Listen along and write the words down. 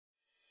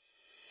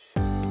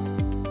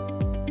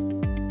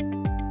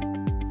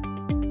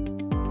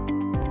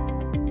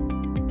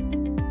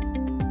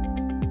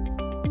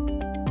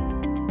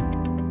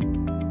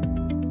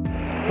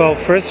Well,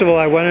 first of all,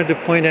 I wanted to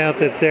point out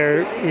that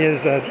there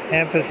is an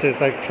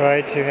emphasis. I've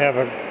tried to have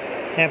an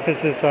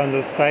emphasis on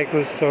the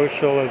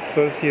psychosocial and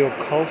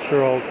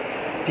sociocultural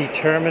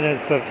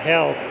determinants of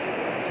health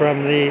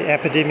from the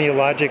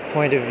epidemiologic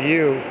point of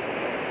view,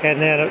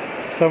 and then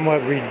a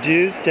somewhat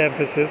reduced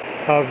emphasis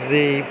of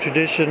the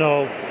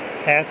traditional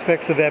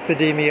aspects of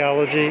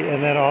epidemiology,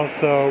 and then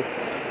also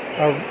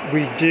a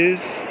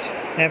reduced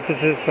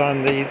emphasis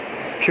on the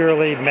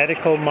purely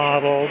medical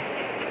model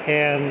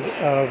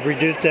and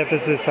reduced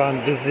emphasis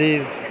on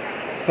disease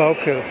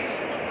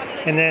focus.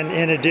 And then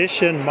in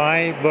addition,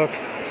 my book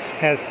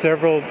has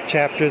several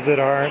chapters that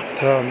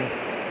aren't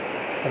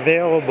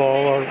available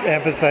or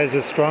emphasized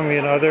as strongly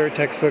in other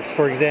textbooks.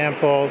 For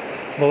example,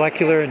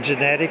 molecular and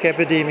genetic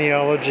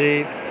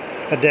epidemiology,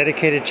 a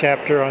dedicated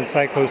chapter on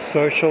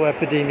psychosocial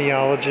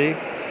epidemiology,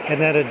 and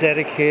then a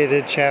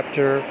dedicated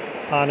chapter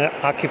on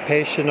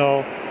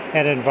occupational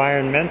and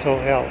environmental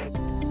health.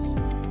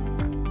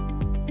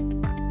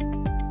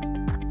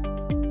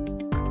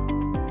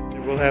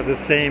 It will have the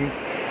same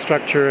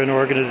structure and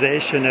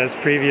organization as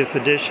previous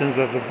editions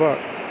of the book.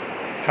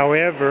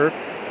 However,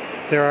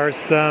 there are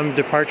some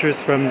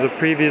departures from the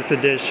previous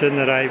edition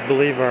that I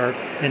believe are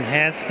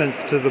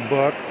enhancements to the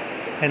book,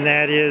 and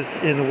that is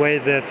in the way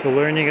that the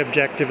learning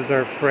objectives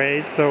are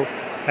phrased. So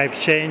I've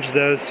changed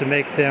those to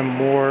make them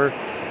more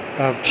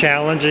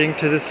challenging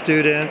to the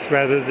students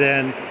rather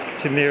than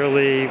to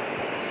merely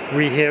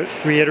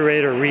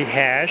reiterate or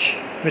rehash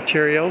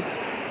materials.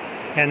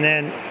 And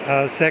then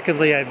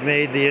secondly, I've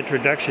made the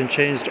introduction,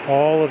 changed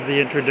all of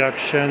the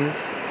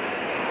introductions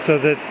so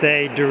that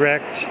they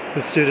direct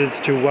the students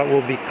to what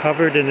will be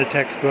covered in the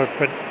textbook,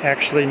 but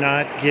actually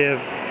not give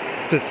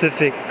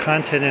specific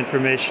content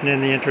information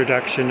in the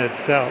introduction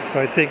itself. So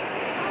I think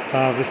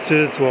the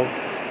students will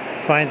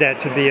find that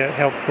to be a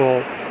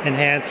helpful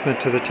enhancement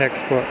to the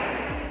textbook.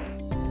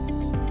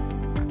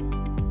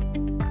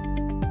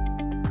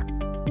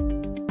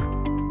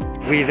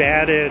 We've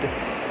added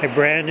a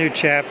brand new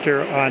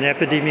chapter on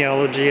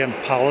epidemiology and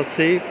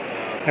policy.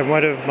 And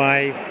one of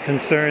my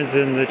concerns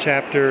in the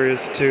chapter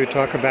is to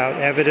talk about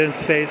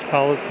evidence-based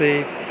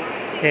policy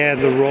and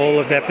the role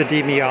of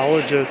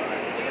epidemiologists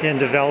in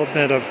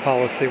development of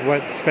policy.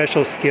 What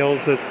special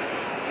skills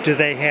do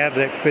they have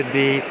that could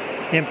be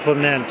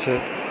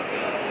implemented?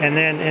 And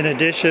then in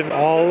addition,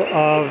 all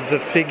of the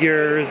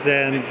figures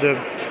and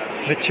the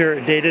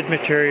dated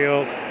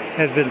material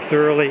has been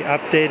thoroughly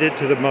updated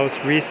to the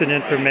most recent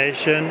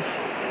information.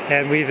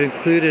 And we've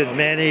included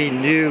many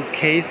new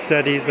case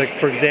studies, like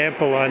for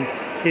example, on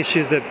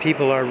issues that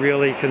people are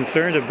really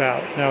concerned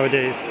about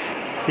nowadays.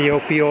 The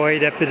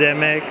opioid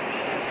epidemic,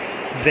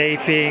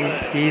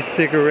 vaping,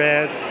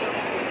 e-cigarettes,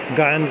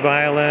 gun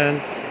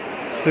violence,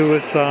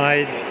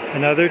 suicide,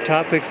 and other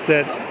topics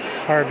that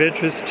are of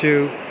interest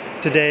to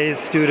today's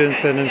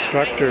students and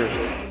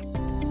instructors.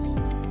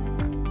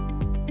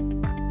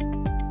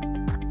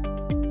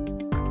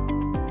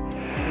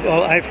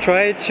 Well, I've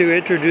tried to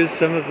introduce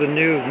some of the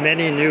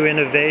many new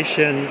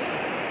innovations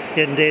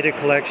in data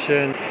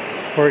collection.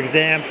 For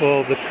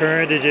example, the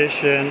current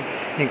edition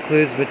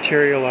includes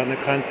material on the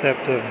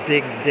concept of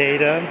big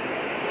data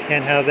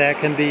and how that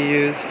can be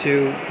used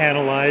to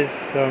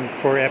analyze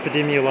for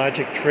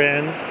epidemiologic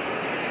trends.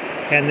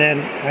 And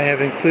then I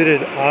have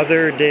included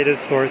other data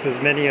sources,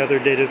 many other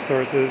data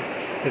sources,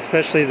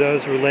 especially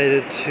those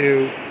related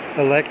to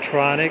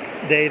electronic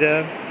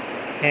data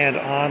and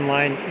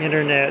online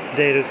internet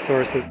data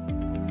sources.